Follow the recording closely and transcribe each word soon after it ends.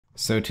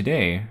So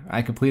today,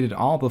 I completed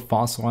all the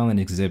Fossil Island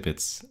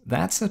exhibits.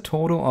 That's a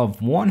total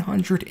of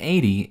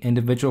 180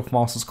 individual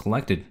fossils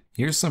collected.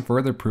 Here's some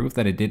further proof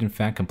that I did in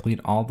fact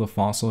complete all the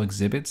fossil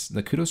exhibits.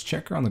 The kudos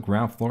checker on the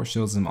ground floor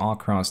shows them all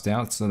crossed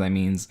out, so that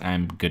means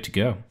I'm good to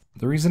go.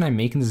 The reason I'm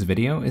making this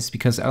video is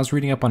because I was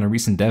reading up on a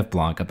recent dev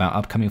blog about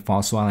upcoming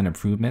Fossil Island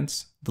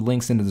improvements. The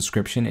link's in the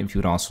description if you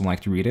would also like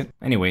to read it.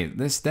 Anyway,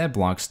 this dev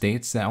blog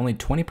states that only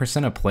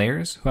 20% of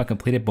players who have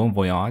completed Bon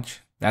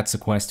Voyage, that's the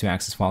quest to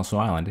access Fossil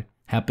Island,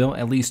 have built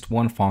at least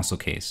one fossil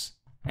case.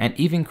 And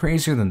even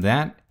crazier than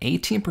that,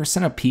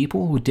 18% of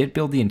people who did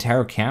build the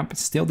entire camp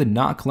still did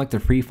not collect the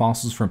free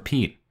fossils from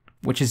Pete,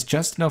 which is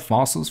just enough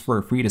fossils for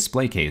a free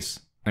display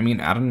case. I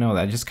mean, I don't know,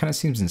 that just kind of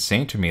seems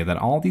insane to me that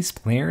all these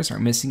players are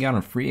missing out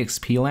on free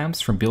XP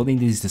lamps from building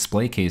these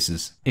display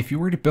cases. If you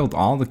were to build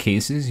all the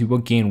cases, you will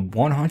gain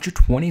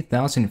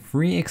 120,000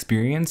 free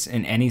experience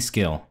in any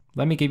skill.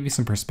 Let me give you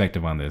some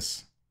perspective on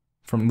this.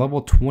 From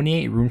level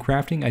 28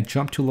 runecrafting, I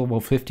jumped to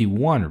level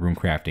 51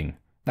 runecrafting.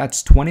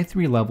 That's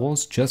 23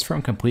 levels just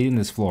from completing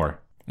this floor.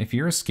 If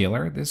you're a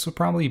skiller, this will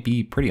probably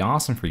be pretty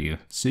awesome for you,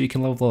 so you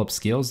can level up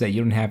skills that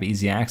you don't have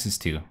easy access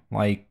to,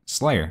 like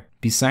Slayer.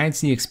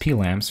 Besides the XP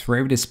lamps, for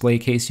every display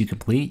case you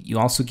complete, you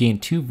also gain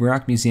 2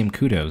 Varrock Museum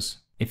kudos.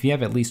 If you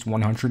have at least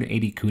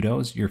 180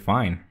 kudos, you're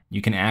fine.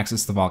 You can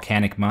access the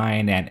volcanic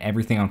mine and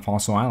everything on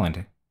Fossil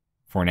Island.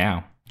 For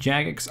now.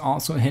 Jagex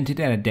also hinted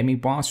at a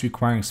demi-boss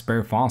requiring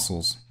spare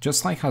fossils,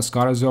 just like how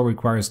Scotozoa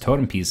requires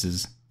totem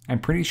pieces. I'm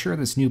pretty sure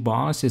this new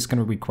boss is going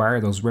to require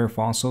those rare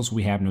fossils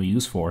we have no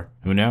use for.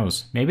 Who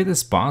knows? Maybe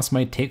this boss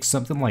might take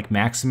something like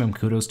maximum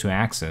kudos to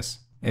access.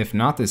 If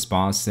not this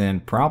boss, then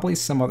probably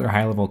some other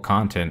high level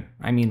content.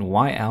 I mean,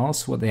 why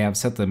else would they have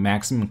set the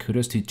maximum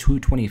kudos to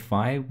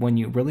 225 when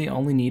you really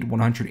only need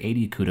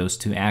 180 kudos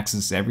to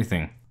access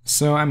everything?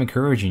 So I'm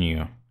encouraging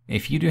you.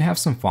 If you do have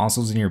some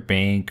fossils in your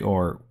bank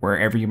or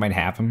wherever you might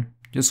have them,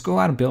 just go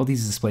out and build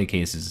these display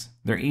cases.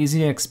 They're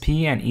easy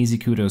XP and easy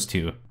kudos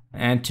too.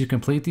 And to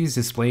complete these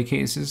display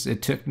cases,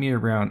 it took me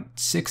around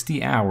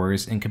 60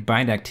 hours in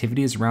combined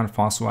activities around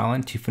Fossil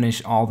Island to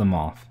finish all them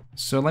off.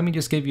 So let me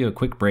just give you a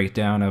quick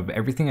breakdown of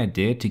everything I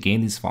did to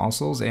gain these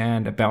fossils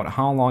and about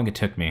how long it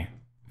took me.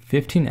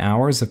 15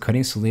 hours of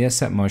cutting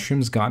Sulliuscep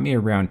mushrooms got me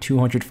around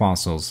 200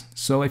 fossils,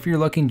 so if you're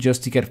looking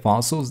just to get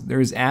fossils, there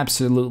is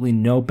absolutely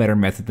no better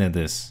method than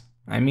this.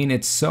 I mean,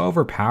 it's so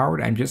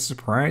overpowered, I'm just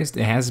surprised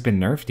it hasn't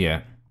been nerfed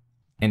yet.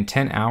 In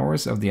 10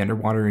 hours of the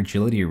underwater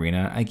agility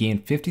arena, I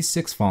gained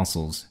 56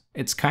 fossils.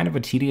 It's kind of a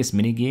tedious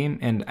minigame,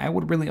 and I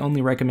would really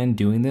only recommend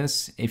doing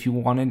this if you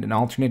wanted an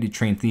alternate to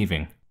train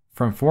thieving.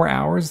 From 4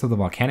 hours of the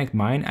volcanic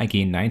mine, I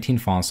gained 19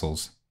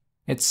 fossils.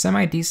 It's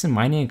semi-decent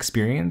mining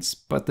experience,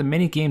 but the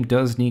minigame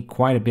does need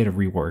quite a bit of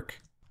rework.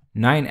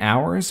 9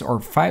 hours or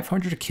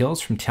 500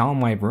 kills from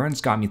taloned wyverns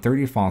got me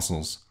 30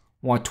 fossils,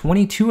 while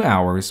 22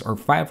 hours or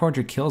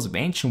 500 kills of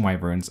ancient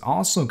wyverns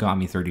also got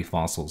me 30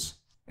 fossils.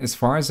 As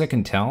far as I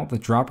can tell, the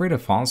drop rate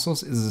of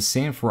fossils is the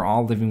same for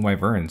all living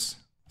wyverns.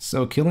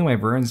 So killing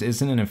wyverns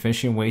isn't an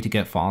efficient way to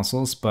get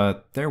fossils,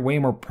 but they're way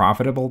more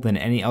profitable than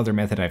any other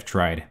method I've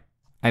tried.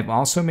 I've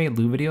also made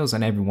loot videos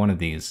on every one of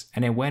these,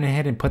 and I went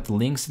ahead and put the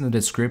links in the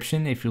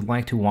description if you'd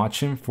like to watch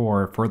them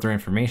for further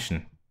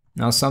information.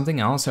 Now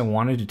something else I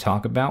wanted to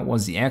talk about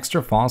was the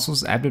extra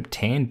fossils I've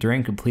obtained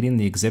during completing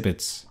the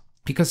exhibits.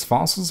 Because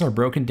fossils are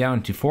broken down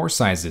into 4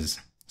 sizes: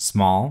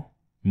 small,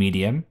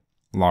 medium,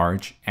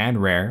 large,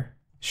 and rare.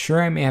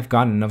 Sure, I may have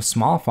gotten enough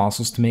small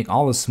fossils to make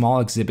all the small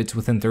exhibits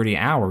within 30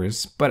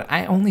 hours, but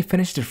I only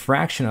finished a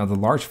fraction of the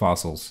large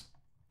fossils.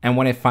 And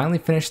when I finally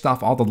finished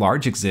off all the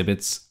large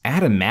exhibits, I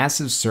had a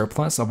massive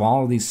surplus of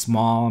all of these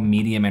small,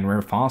 medium, and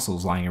rare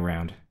fossils lying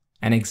around.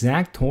 An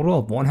exact total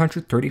of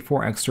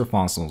 134 extra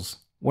fossils.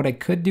 What I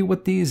could do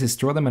with these is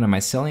throw them in a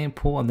mycelium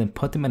pool and then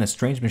put them in a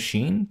strange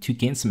machine to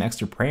gain some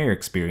extra prayer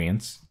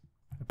experience.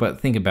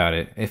 But think about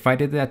it, if I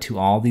did that to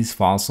all these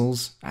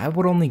fossils, I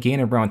would only gain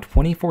around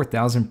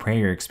 24,000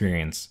 prayer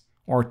experience,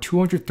 or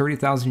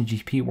 230,000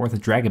 GP worth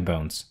of dragon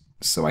bones.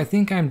 So I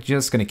think I'm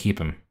just gonna keep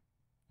them.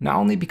 Not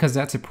only because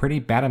that's a pretty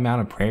bad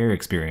amount of prayer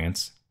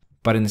experience,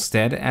 but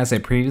instead, as I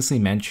previously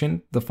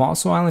mentioned, the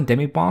Fossil Island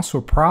demi-boss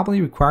will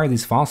probably require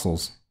these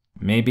fossils.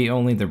 Maybe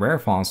only the rare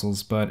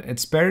fossils, but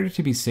it's better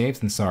to be safe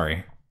than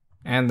sorry.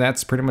 And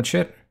that's pretty much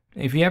it.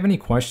 If you have any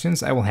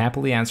questions, I will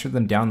happily answer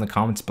them down in the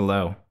comments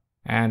below.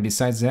 And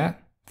besides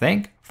that,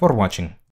 thanks for watching.